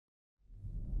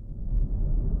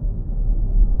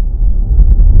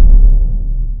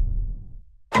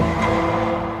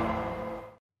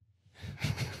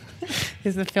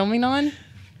Is the filming on?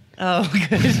 Oh,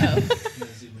 good.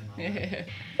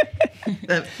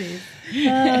 That face.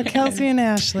 Oh, Kelsey and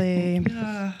Ashley.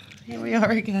 Here we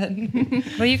are again.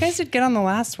 Well, you guys did good on the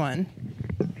last one.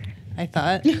 I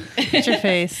thought. What's your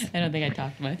face? I don't think I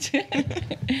talked much.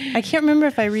 I can't remember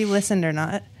if I re-listened or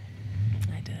not.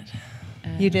 I did.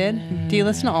 You did? Do you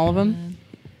listen to all of them?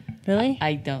 Really?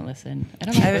 I don't listen. I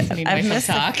don't like listening to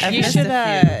myself talk. I've You missed should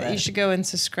a few, but- you should go and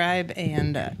subscribe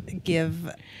and give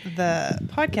the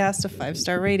podcast a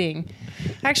 5-star rating.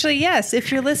 Actually, yes,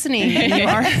 if you're listening and you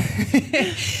are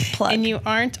and you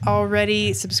aren't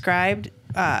already subscribed,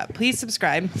 please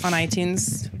subscribe on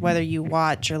iTunes, whether you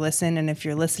watch or listen. And if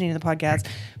you're listening to the podcast,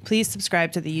 please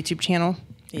subscribe to the YouTube channel.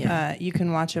 Yeah. You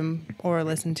can watch them or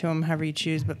listen to them however you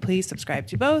choose, but please subscribe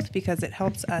to both because it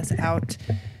helps us out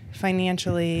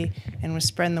financially and with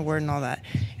spreading the word and all that.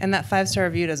 And that 5-star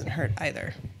review doesn't hurt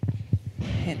either.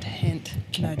 Hint, hint,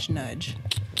 nudge, nudge.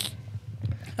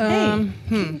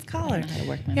 Keaton's collar. I don't know how to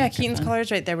work my Yeah, microphone. Keaton's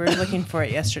collar's right there. We were looking for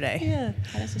it yesterday. Yeah.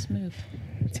 How does this move?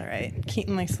 It's all right.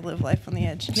 Keaton likes to live life on the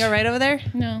edge. You all right over there?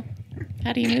 No.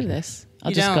 How do you move this?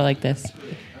 I'll You just don't. go like this.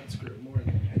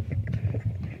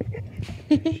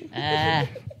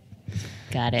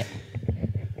 Got it.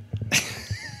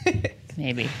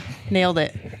 Maybe. Nailed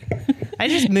it. I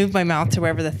just moved my mouth to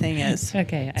wherever the thing is.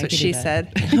 Okay. That's what she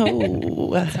said.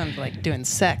 Oh. That sounds like doing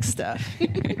sex stuff.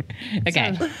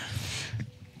 Okay.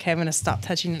 Okay, I'm going to stop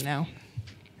touching it now.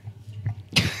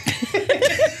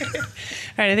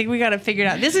 All right, I think we got it figured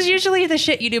out. This is usually the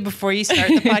shit you do before you start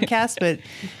the podcast, but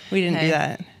we didn't do Okay.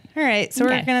 that. All right, so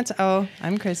Okay. we're going to...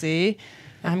 I'm Chrissy.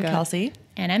 I'm Kelsey.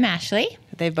 And I'm Ashley.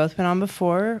 They've both been on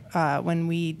before when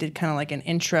we did kind of like an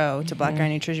intro to Black Guy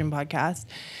Nutrition podcast.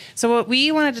 So what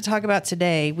we wanted to talk about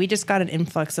today, we just got an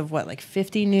influx of like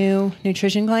 50 new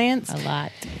nutrition clients. A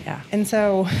lot. Yeah. And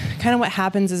so kind of what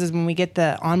happens is when we get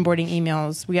the onboarding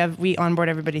emails, we onboard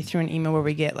everybody through an email where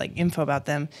we get like info about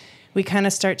them. We kind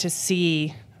of start to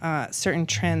see certain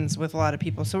trends with a lot of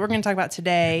people. So what we're going to talk about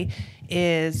today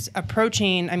is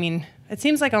approaching, I mean, it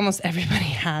seems like almost everybody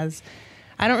has.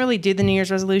 I don't really do the New Year's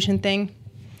resolution thing.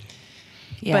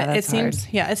 Yeah, But that's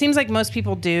it seems like most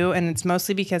people do, and it's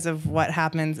mostly because of what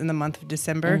happens in the month of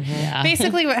December. Yeah.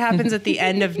 Basically, what happens at the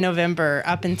end of November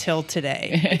up until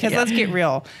today. Because let's get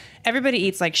real, everybody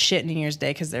eats like shit New Year's Day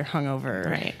because they're hungover.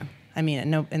 Right. I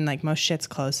mean, and like most shit's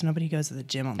closed, so nobody goes to the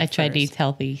gym on the I tried to first. eat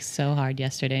healthy so hard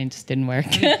yesterday and it just didn't work.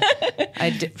 I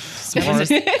did.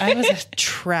 I was a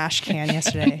trash can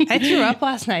yesterday. I threw up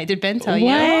last night. Did Ben tell you?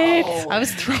 What? I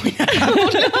was throwing up.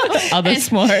 All the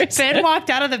s'mores. Ben walked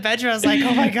out of the bedroom. I was like,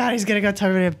 oh my God, he's going to go tell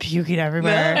everybody I'm puking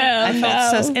everywhere. I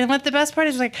felt so... And what the best part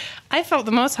is, like, I felt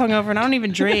the most hungover and I don't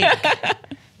even drink.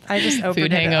 I just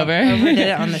overdid hangover. overdid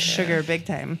it on the sugar big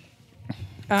time.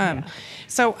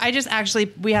 So I just actually,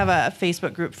 we have a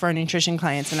Facebook group for our nutrition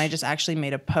clients, and I just actually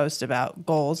made a post about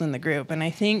goals in the group. And I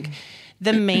think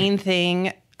the main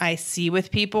thing I see with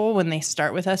people when they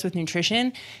start with us with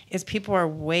nutrition is people are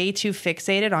way too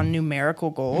fixated on numerical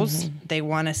goals. They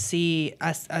want to see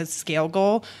a scale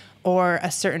goal or a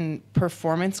certain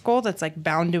performance goal that's like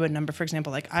bound to a number. For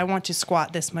example, like I want to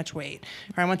squat this much weight,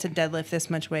 or I want to deadlift this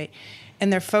much weight.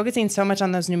 And they're focusing so much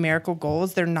on those numerical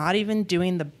goals, they're not even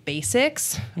doing the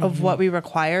basics of what we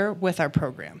require with our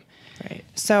program. Right.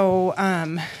 So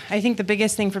I think the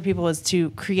biggest thing for people is to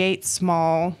create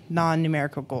small,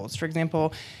 non-numerical goals. For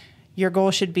example, your goal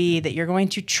should be that you're going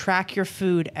to track your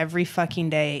food every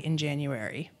fucking day in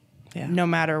January, Yeah. no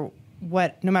matter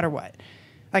what.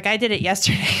 Like I did it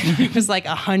yesterday. It was like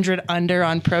 100 under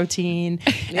on protein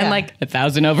and like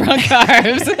 1,000 over on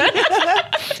carbs.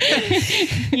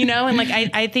 you know, and like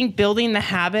I think building the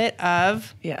habit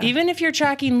of even if you're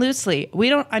tracking loosely,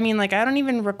 I don't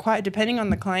even require, depending on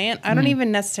the client, I don't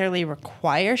even necessarily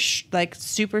require like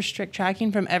super strict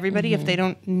tracking from everybody if they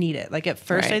don't need it. Like at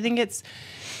first Right. I think it's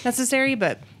necessary,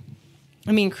 but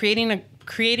I mean creating a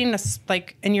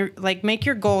like, and you're like, make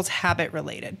your goals habit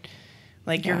related.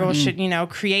 Like your goal should,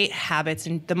 create habits,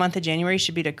 and the month of January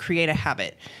should be to create a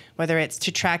habit, whether it's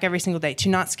to track every single day, to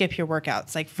not skip your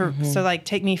workouts. Like so like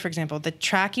take me, for example, the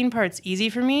tracking part's easy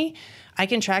for me. I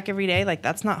can track every day. Like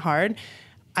that's not hard.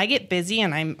 I get busy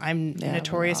and I'm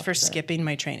notorious for skipping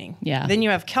my training. Yeah. Then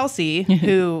you have Kelsey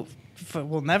who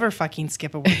will never fucking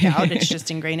skip a workout. It's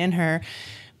just ingrained in her,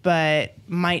 but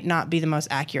might not be the most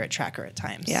accurate tracker at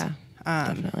times. Yeah.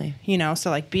 Definitely. So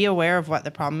like be aware of what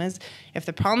the problem is. If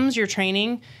the problem's your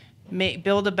training,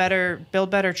 build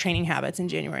better training habits in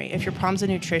January. If your problem's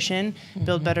in nutrition,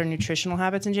 build better nutritional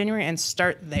habits in January and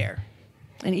start there.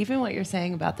 And even what you're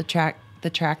saying about the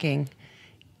tracking,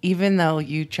 even though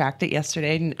you tracked it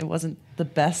yesterday and it wasn't the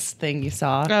best thing you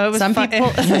saw? Oh, it was Some people,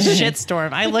 people, it was a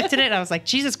shitstorm. I looked at it and I was like,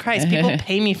 Jesus Christ, people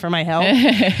pay me for my help.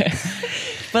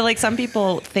 but like some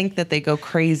people think that they go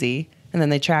crazy and then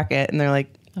they track it and they're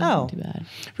like, oh, Too bad.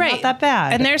 Right. not that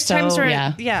bad. And there's times where,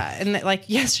 yeah. and like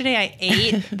yesterday I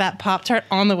ate that Pop-Tart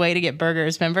on the way to get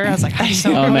burgers. Remember? I was like, I'm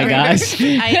so Oh my hungry. gosh.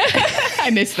 I, I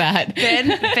missed that.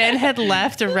 Ben had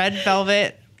left a red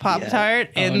velvet Pop-Tart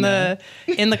in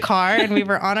the car, and we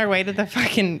were on our way to the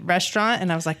fucking restaurant,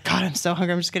 and I was like, God, I'm so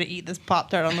hungry. I'm just gonna eat this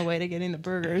Pop-Tart on the way to getting the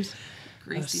burgers.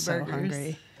 greasy so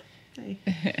burgers. hungry.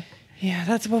 Yeah,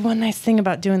 that's one nice thing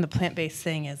about doing the plant-based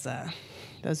thing is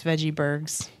those veggie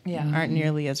burgers aren't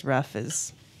nearly as rough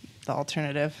as the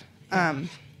alternative.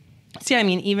 So yeah, I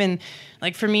mean, even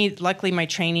like for me, luckily my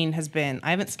training has been, I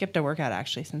haven't skipped a workout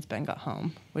actually since Ben got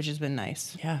home, which has been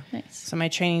nice. Yeah. Nice. So my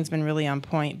training's been really on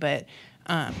point, but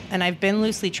and I've been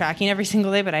loosely tracking every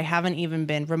single day, but I haven't even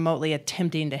been remotely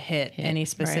attempting to hit any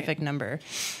specific number.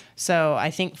 So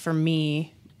I think for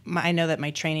me, I know that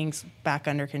my training's back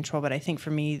under control, but I think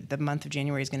for me, the month of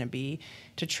January is going to be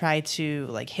to try to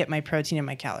like hit my protein and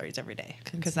my calories every day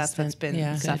because that's what's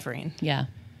been suffering. Yeah.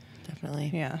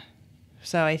 Definitely. Yeah.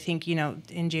 So I think, you know,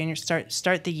 in January,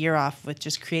 start the year off with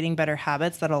just creating better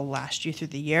habits that'll last you through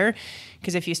the year.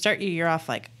 Because if you start your year off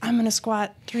like, I'm going to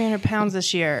squat 300 pounds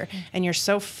this year, and you're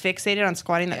so fixated on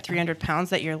squatting that 300 pounds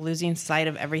that you're losing sight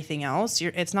of everything else,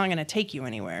 it's not going to take you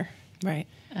anywhere. Right.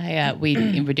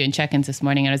 We were doing check-ins this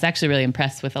morning, and I was actually really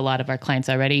impressed with a lot of our clients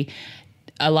already.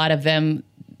 A lot of them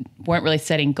weren't really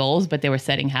setting goals, but they were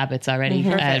setting habits already.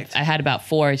 Perfect. I had about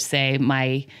 4 say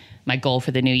my goal for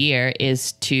the new year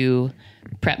is to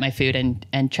prep my food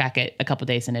and track it a couple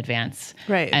days in advance.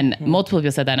 Right. And multiple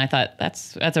people said that, and I thought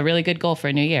that's a really good goal for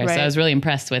a new year. Right. So I was really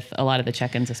impressed with a lot of the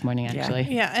check-ins this morning, actually.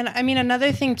 Yeah, and I mean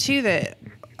another thing too that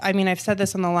I've said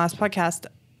this on the last podcast.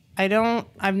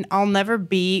 We'll never,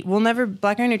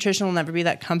 Black Iron Nutrition will never be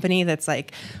that company that's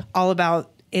like all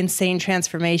about insane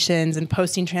transformations and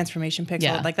posting transformation pics.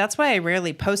 Yeah. Like that's why I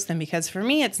rarely post them, because for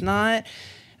me it's not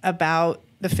about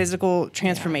the physical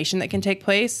transformation that can take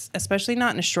place, especially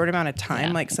not in a short amount of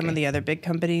time, like some of the other big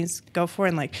companies go for.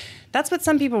 And like, that's what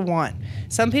some people want.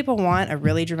 Some people want a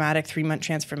really dramatic 3-month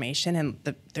transformation,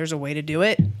 and there's a way to do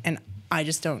it. And I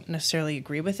just don't necessarily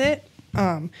agree with it.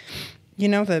 You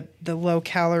know, the low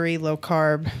calorie, low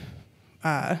carb,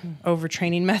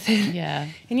 overtraining method. Yeah.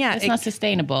 And it's not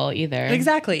sustainable either.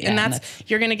 Exactly. Yeah, and that's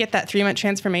you're going to get that 3-month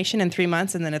transformation in 3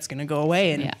 months, and then it's going to go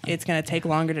away, and it's going to take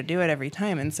longer to do it every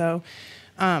time. And so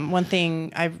one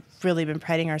thing I've really been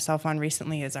priding ourselves on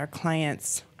recently is our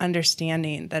clients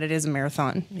understanding that it is a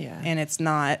marathon. Yeah. And it's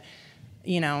not,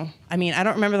 you know, I mean, I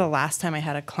don't remember the last time I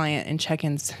had a client in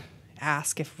check-ins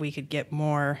ask if we could get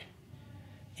more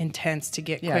intense to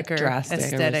get quicker drastic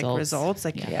aesthetic results.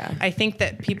 Like, Yeah. I think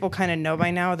that people kind of know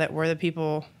by now that we're the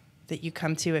people that you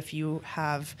come to if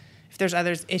there's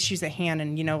other issues at hand,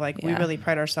 and, you know, like we really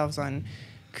pride ourselves on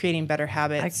creating better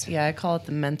habits. I call it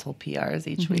the mental PRs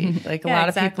each week. Like a Yeah, lot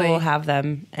exactly. of people have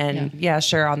them, and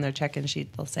sure, on their check-in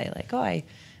sheet they'll say like, "Oh, I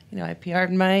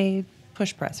PR'd my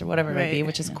push press or whatever it might be,"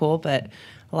 which is cool. But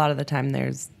a lot of the time,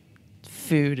 there's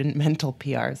food and mental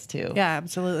PRs too. Yeah,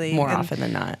 absolutely. More And often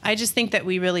than not. I just think that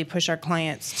we really push our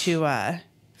clients to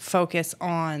focus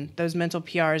on those mental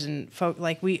PRs and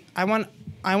I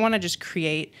want to just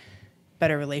create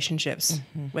better relationships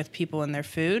with people and their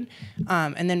food.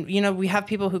 And then, you know, we have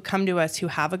people who come to us who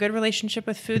have a good relationship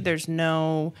with food. There's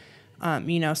no,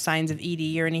 you know, signs of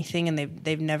ED or anything. And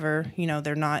they've never, you know,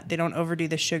 they don't overdo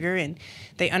the sugar, and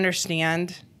they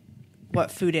understand what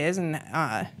food is, and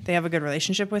they have a good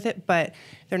relationship with it, but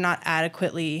they're not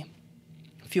adequately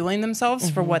fueling themselves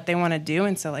for what they want to do.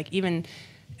 And so like even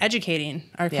educating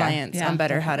our clients on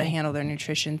better how to handle their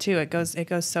nutrition too. It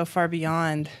goes so far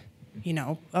beyond, you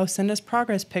know, send us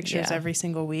progress pictures every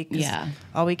single week. Yeah.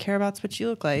 All we care about is what you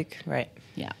look like. Right.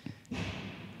 Yeah.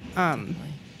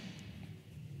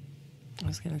 I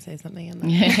was going to say something and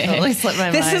then totally slipped my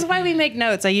mind. This is why we make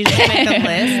notes. I usually make a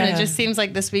list, and it just seems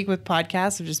like this week with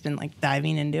podcasts, I've just been like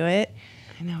diving into it.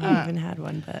 I know I haven't had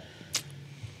one, but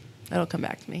it'll come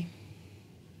back to me.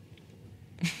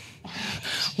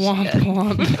 Womp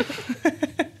womp.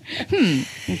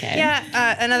 Okay.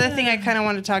 Yeah, another thing I kind of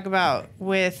want to talk about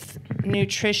with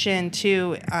nutrition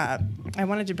too, I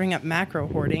wanted to bring up macro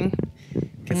hoarding,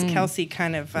 because Kelsey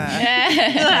kind of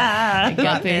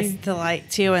brought this to light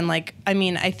too. And like, I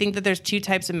mean, I think that there's 2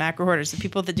 types of macro hoarders: the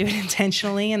people that do it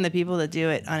intentionally and the people that do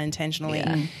it unintentionally.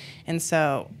 Yeah. And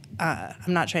so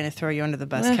I'm not trying to throw you under the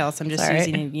bus, Kelsey. I'm just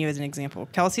using you as an example.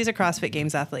 Kelsey's a CrossFit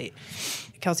Games athlete.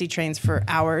 Kelsey trains for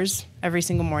hours every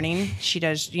single morning. She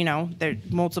does, you know, there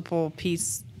multiple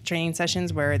piece training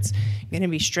sessions where it's going to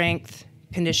be strength,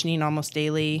 conditioning almost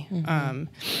daily,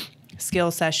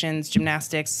 skill sessions,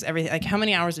 gymnastics, everything. Like, how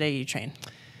many hours a day do you train?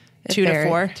 2 to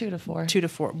 4? 2 to 4. 2 to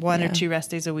 4. 1 or 2 rest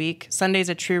days a week. Sunday's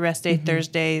a true rest day.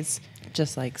 Thursdays,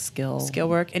 Just like skill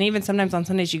work. And even sometimes on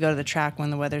Sundays, you go to the track when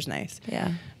the weather's nice.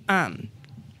 Yeah.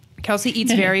 Kelsey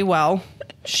eats very well.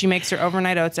 She makes her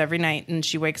overnight oats every night, and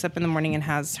she wakes up in the morning and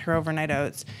has her overnight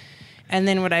oats. And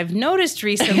then what I've noticed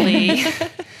recently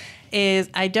is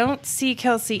I don't see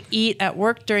Kelsey eat at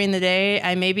work during the day.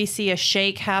 I maybe see a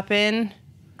shake happen.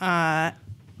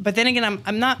 But then again,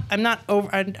 I'm not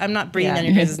breathing on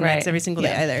your guys' necks every single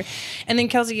day either. And then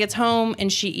Kelsey gets home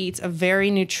and she eats a very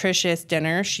nutritious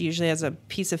dinner. She usually has a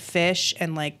piece of fish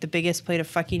and like the biggest plate of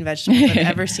fucking vegetables I've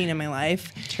ever seen in my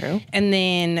life. True. And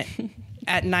then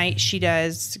at night she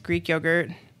does Greek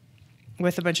yogurt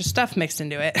with a bunch of stuff mixed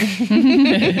into it.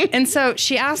 And so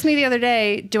she asked me the other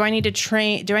day, do I need to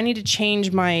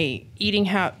change my eating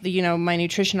my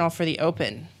nutritional for the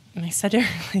open? And I said to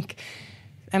her,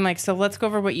 I'm like, so let's go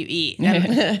over what you eat.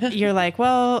 And you're like,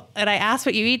 well, and I asked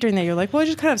what you eat during the day. You're like, well, I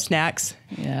just kind of have snacks.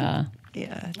 Yeah.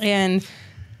 Yeah. And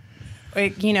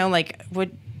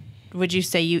would you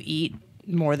say you eat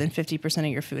more than 50% of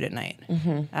your food at night?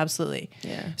 Absolutely.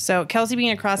 Yeah. So Kelsey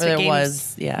being a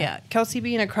CrossFit Kelsey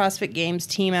being a CrossFit Games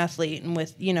team athlete and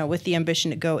with the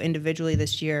ambition to go individually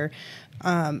this year,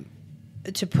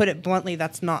 to put it bluntly,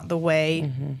 that's not the way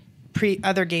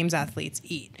other games athletes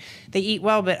eat. They eat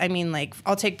well, but I mean, like,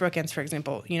 I'll take Brookens, for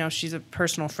example. She's a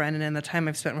personal friend, and in the time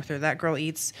I've spent with her, that girl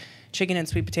eats chicken and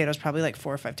sweet potatoes probably like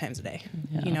 4 or 5 times a day.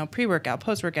 Yeah. Pre-workout,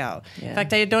 post-workout. Yeah. In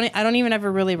fact, I don't even ever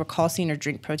really recall seeing her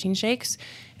drink protein shakes,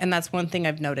 and that's one thing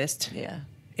I've noticed. Yeah.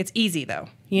 It's easy though,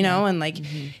 and like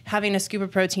having a scoop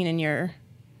of protein in your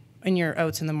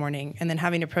oats in the morning, and then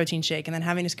having a protein shake, and then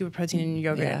having a scoop of protein in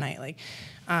your yogurt at night. Like,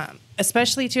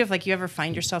 especially too, if like you ever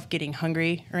find yourself getting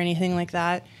hungry or anything like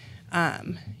that.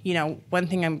 One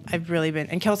thing I've really been,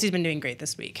 and Kelsey's been doing great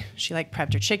this week. She like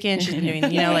prepped her chicken. She's been doing,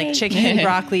 like chicken,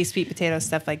 broccoli, sweet potatoes,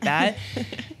 stuff like that.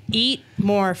 Eat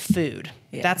more food.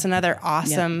 Yeah. That's another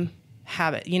awesome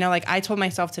habit. Like I told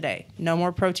myself today, no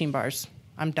more protein bars.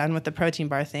 I'm done with the protein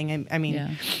bar thing. I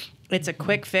mean, it's a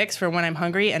quick fix for when I'm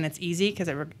hungry, and it's easy because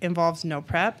it involves no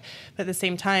prep. But at the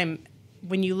same time,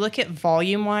 when you look at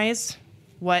volume-wise,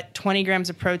 what 20 grams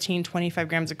of protein, 25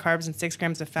 grams of carbs, and 6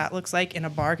 grams of fat looks like in a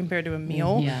bar compared to a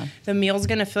meal, the meal's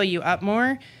going to fill you up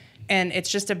more, and it's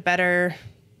just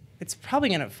it's probably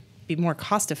going to be more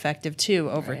cost-effective,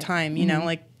 too, over time.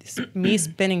 Like me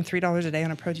spending $3 a day on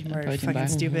a protein bar is fucking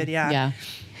stupid. Yeah.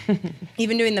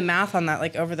 Even doing the math on that,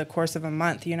 like over the course of a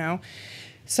month,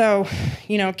 So,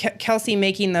 Kelsey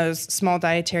making those small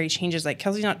dietary changes, like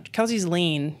Kelsey's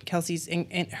lean,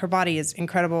 her body is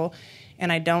incredible.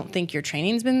 And I don't think your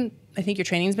training's been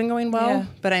going well,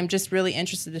 but I'm just really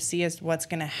interested to see what's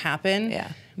going to happen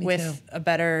with a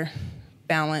better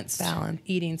balanced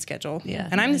eating schedule. Yeah.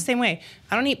 And I'm the same way.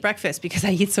 I don't eat breakfast because I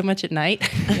eat so much at night.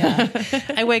 Yeah.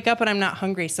 I wake up and I'm not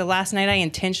hungry. So last night I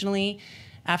intentionally,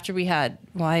 after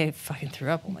I fucking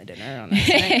threw up all my dinner on that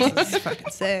night. I was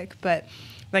fucking sick. But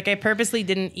like I purposely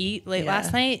didn't eat late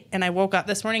last night, and I woke up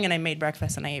this morning and I made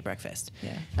breakfast and I ate breakfast.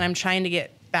 Yeah. And I'm trying to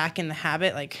get back in the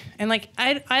habit,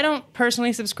 I don't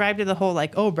personally subscribe to the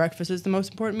whole breakfast is the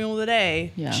most important meal of the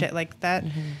day shit like that.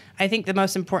 I think the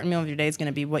most important meal of your day is going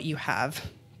to be what you have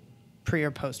pre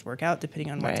or post workout,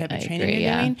 depending on what type of training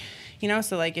you're doing.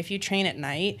 So like if you train at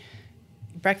night,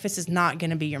 breakfast is not going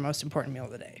to be your most important meal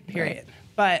of the day, period. Right.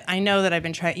 But I know that I've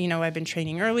been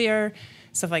training earlier,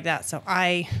 stuff like that. So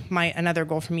another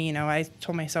goal for me, I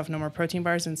told myself no more protein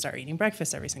bars and start eating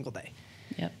breakfast every single day.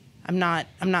 Yep. I'm not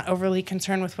overly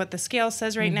concerned with what the scale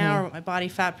says right now or what my body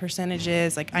fat percentage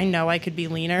is. Like I know I could be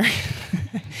leaner.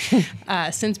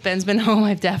 Since Ben's been home,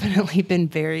 I've definitely been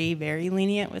very, very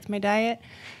lenient with my diet.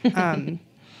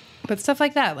 But stuff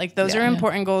like that, like those are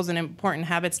important goals and important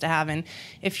habits to have. And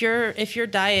if your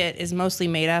diet is mostly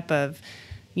made up of,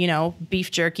 beef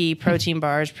jerky, protein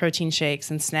bars, protein shakes,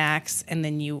 and snacks, and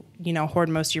then you hoard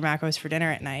most of your macros for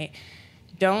dinner at night,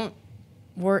 don't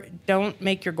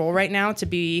make your goal right now to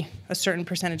be a certain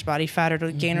percentage body fat or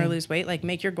to gain or lose weight. Like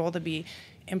make your goal to be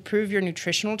improve your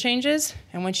nutritional changes.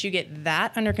 And once you get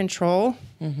that under control,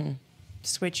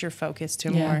 switch your focus to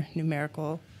a more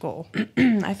numerical goal.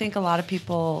 I think a lot of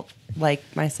people like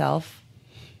myself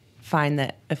find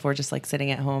that if we're just like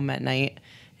sitting at home at night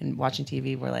and watching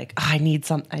TV, we're like, I need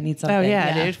something. Oh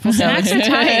yeah, dude. So it's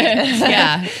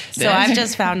tight. So I've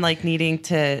just found like needing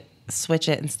to switch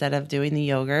it. Instead of doing the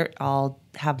yogurt, I'll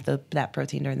have that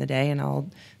protein during the day, and I'll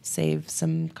save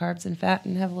some carbs and fat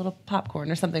and have a little popcorn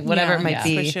or something, whatever it might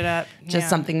be. Switch it up. Just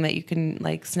something that you can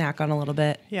like snack on a little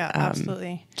bit. Yeah,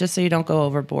 absolutely. Just so you don't go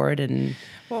overboard and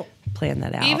plan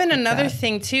that out. Even another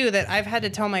thing too that I've had to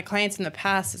tell my clients in the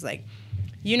past is like,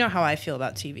 you know how I feel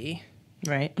about TV.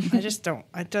 Right. I just don't.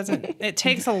 It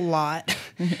takes a lot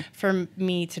for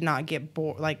me to not get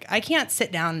bored. Like, I can't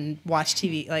sit down and watch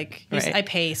TV. Like, I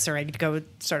pace or I go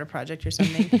start a project or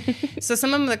something. So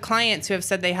some of the clients who have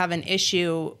said they have an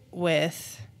issue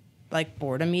with like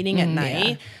boredom eating at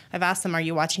night, I've asked them, are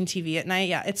you watching TV at night?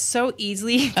 Yeah. It's so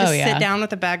easy to sit down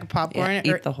with a bag of popcorn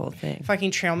or eat the whole thing. Fucking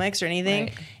trail mix or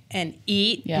anything. And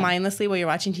eat mindlessly while you're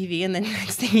watching TV, and then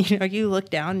next thing you know, you look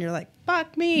down and you're like,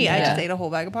 fuck me, I just ate a whole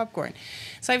bag of popcorn.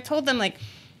 So I've told them, like,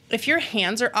 if your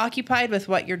hands are occupied with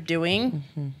what you're doing,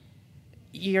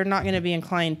 you're not going to be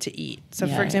inclined to eat. So,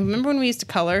 for example, remember when we used to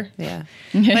color? Yeah.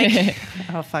 Like,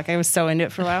 oh, fuck, I was so into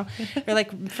it for a while. Or,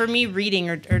 like, for me, reading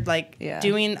or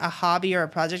doing a hobby or a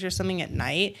project or something at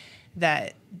night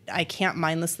that I can't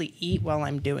mindlessly eat while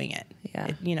I'm doing it.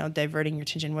 Yeah. Diverting your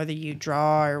attention, whether you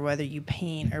draw or whether you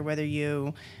paint or whether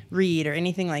you read or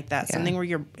anything like that. Yeah. Something where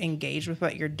you're engaged with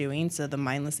what you're doing so the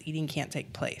mindless eating can't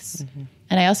take place. Mm-hmm.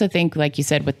 And I also think, like you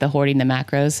said, with the hoarding the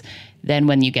macros, then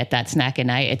when you get that snack at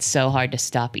night, it's so hard to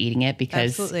stop eating it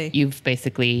because you've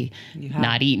basically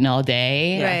not eaten all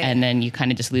day and then you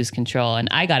kind of just lose control. And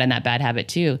I got in that bad habit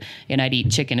too. And I'd eat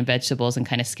chicken and vegetables and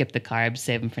kind of skip the carbs,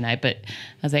 save them for night. But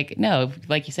I was like, no,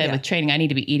 like you said, with training, I need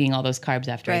to be eating all those carbs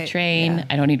after I train. Yeah.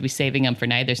 I don't need to be saving them for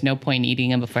night. There's no point in eating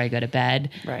them before I go to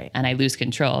bed. Right. And I lose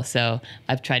control. So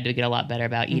I've tried to get a lot better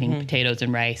about eating potatoes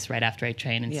and rice right after I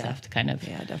train and stuff to kind of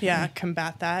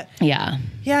combat that. Yeah.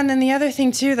 Yeah. And then the other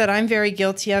thing too that I'm very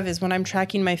guilty of is when I'm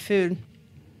tracking my food,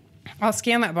 I'll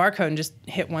scan that barcode and just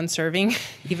hit one serving,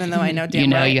 even though I know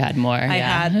damn right you had more. I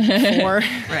had 4,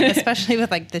 especially with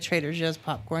like the Trader Joe's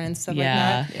popcorn and stuff like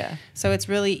that. Yeah. So it's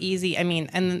really easy. I mean,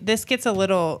 and this gets a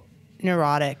little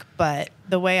neurotic, but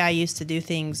the way I used to do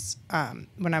things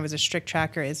when I was a strict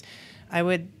tracker is I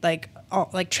would like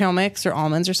trail mix or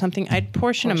almonds or something. I'd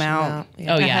portion them out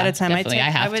ahead of time. Definitely. I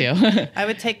have to. I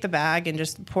would take the bag and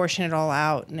just portion it all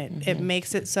out, and it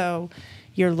makes it so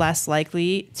you're less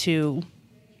likely to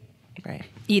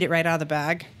eat it right out of the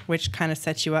bag, which kind of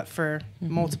sets you up for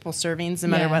multiple servings no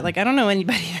matter what. Like, I don't know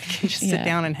anybody that can just sit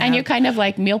down and have. And you're kind of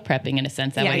like meal prepping in a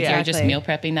sense. That way you're just meal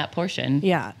prepping that portion.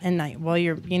 Yeah. And while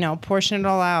you're, portion it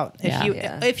all out.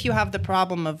 If you have the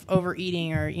problem of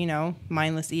overeating or,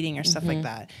 mindless eating or stuff like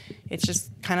that, it's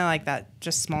just kind of like that,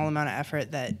 just small amount of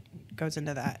effort that goes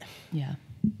into that. Yeah.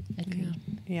 Agreed.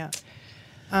 Yeah.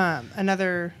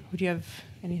 Would you have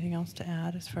anything else to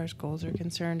add as far as goals are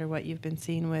concerned or what you've been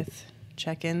seeing with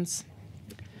check-ins?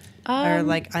 Or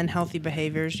like unhealthy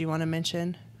behaviors you want to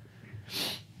mention?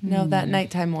 No, that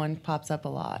nighttime one pops up a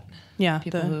lot. Yeah.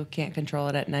 People who can't control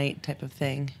it at night type of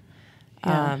thing.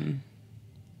 Yeah.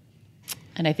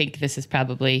 And I think this is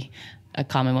probably a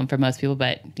common one for most people,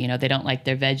 but they don't like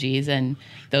their veggies, and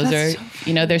those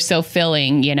they're so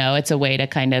filling, it's a way to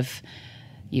kind of,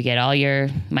 you get all your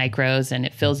micros and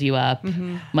it fills you up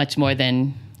much more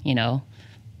than,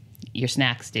 your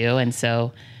snacks do. And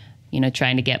so,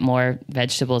 trying to get more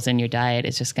vegetables in your diet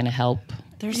is just going to help.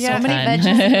 There's so many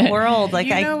veggies in the world. Like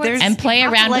and play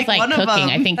around with like cooking.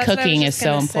 I think cooking is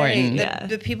so important.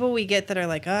 The people we get that are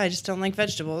like, I just don't like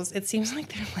vegetables. It seems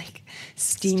like they're like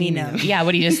steaming them. Yeah.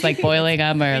 What are you just like boiling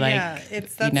them or like? Yeah.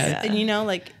 And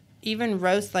like even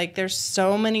roast. Like there's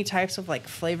so many types of like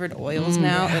flavored oils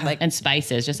now, or like and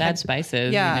spices. Just add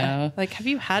spices. Yeah. Like, have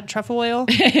you had truffle oil?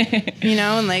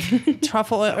 And like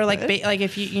truffle oil or like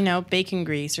if you bacon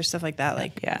grease or stuff like that.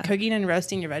 Like cooking and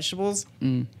roasting your vegetables.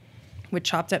 With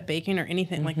chopped up bacon or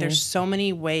anything. Like there's so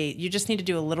many ways. You just need to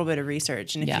do a little bit of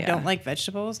research. And if you don't like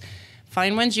vegetables,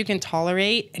 find ones you can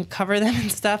tolerate and cover them in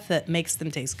stuff that makes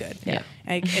them taste good. Yeah.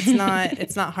 Like,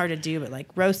 it's not hard to do, but like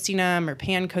roasting them or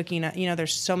pan cooking,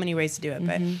 there's so many ways to do it.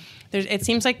 But it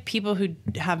seems like people who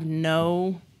have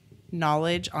no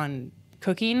knowledge on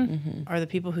cooking are the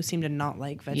people who seem to not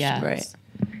like vegetables. Yeah. Right.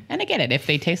 And I get it. If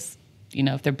they taste,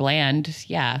 if they're bland,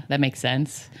 that makes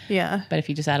sense. Yeah. But if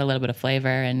you just add a little bit of flavor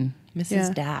and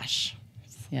Mrs. Dash.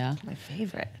 Yeah. My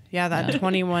favorite. Yeah, that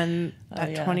 21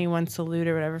 21 salute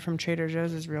or whatever from Trader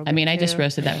Joe's is real good. I mean, I just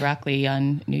roasted that broccoli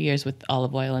on New Year's with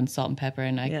olive oil and salt and pepper,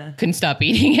 and I couldn't stop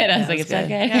eating it. I was like, it's good.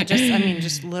 Okay. Yeah,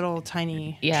 just little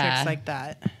tiny tricks like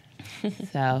that.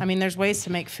 So I mean, there's ways to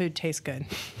make food taste good.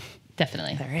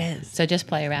 Definitely. There is. So just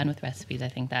play around with recipes. I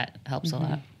think that helps a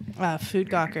lot.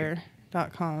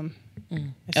 Foodgawker.com.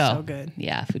 It's so good.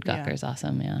 Yeah, Food Gawker is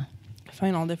awesome. Yeah.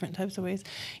 Find all different types of ways.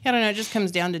 Yeah, I don't know. It just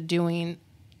comes down to doing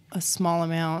a small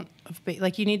amount of,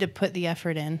 like you need to put the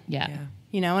effort in. Yeah.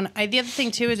 You know, and the other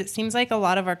thing too is it seems like a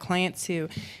lot of our clients who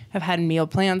have had meal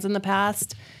plans in the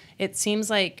past, it seems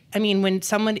like, I mean, when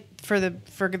someone, for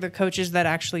the coaches that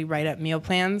actually write up meal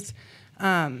plans,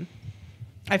 I've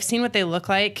seen what they look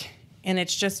like, and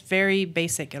it's just very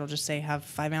basic. It'll just say have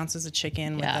 5 ounces of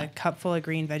chicken with a cup full of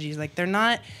green veggies. Like they're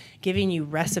not giving you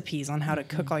recipes on how to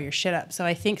cook all your shit up. So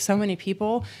I think so many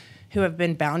people who have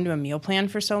been bound to a meal plan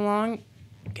for so long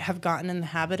have gotten in the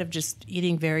habit of just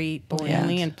eating very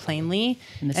blandly and plainly.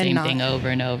 And the same thing over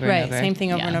and over and over. Right, same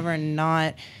thing over and over, and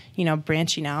not, you know,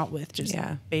 branching out with just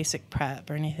basic prep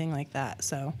or anything like that.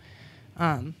 So,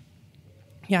 I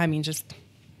mean, just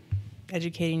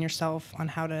educating yourself on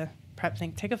how to prep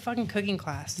things. Take a fucking cooking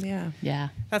class. Yeah.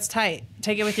 That's tight.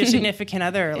 Take it with your significant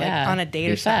other, like on a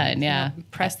date or something. Fun, yeah. You know,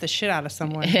 press the shit out of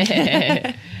someone.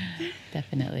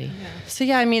 Definitely. So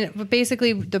I mean,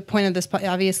 basically the point of this,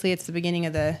 obviously it's the beginning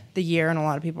of the year, and a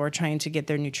lot of people are trying to get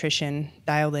their nutrition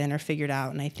dialed in or figured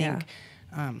out. And I think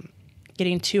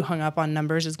getting too hung up on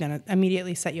numbers is going to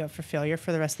immediately set you up for failure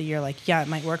for the rest of the year. Like, it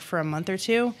might work for a month or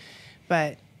two,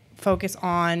 but focus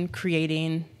on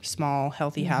creating small,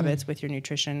 healthy habits with your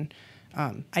nutrition.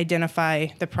 Identify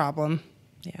the problem.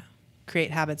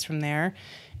 Create habits from there.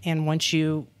 And once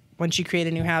you create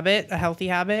a new habit, a healthy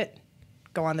habit,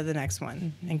 go on to the next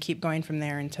one and keep going from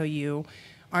there until you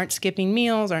aren't skipping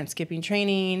meals, aren't skipping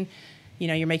training, you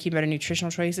know, you're making better nutritional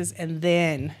choices. And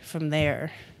then from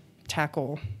there,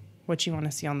 tackle what you want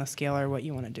to see on the scale or what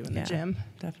you want to do in the gym.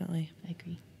 Definitely. I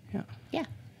agree. Yeah.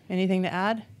 Anything to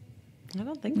add? I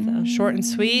don't think so. Short and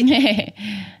sweet.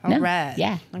 All right.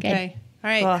 Yeah. Okay. Good. All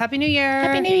right. Well, Happy New Year.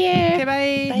 Happy New Year. Okay,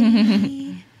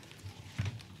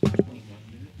 bye.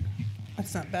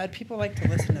 That's not bad. People like to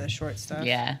listen to the short stuff.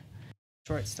 Yeah.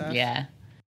 Short stuff. Yeah.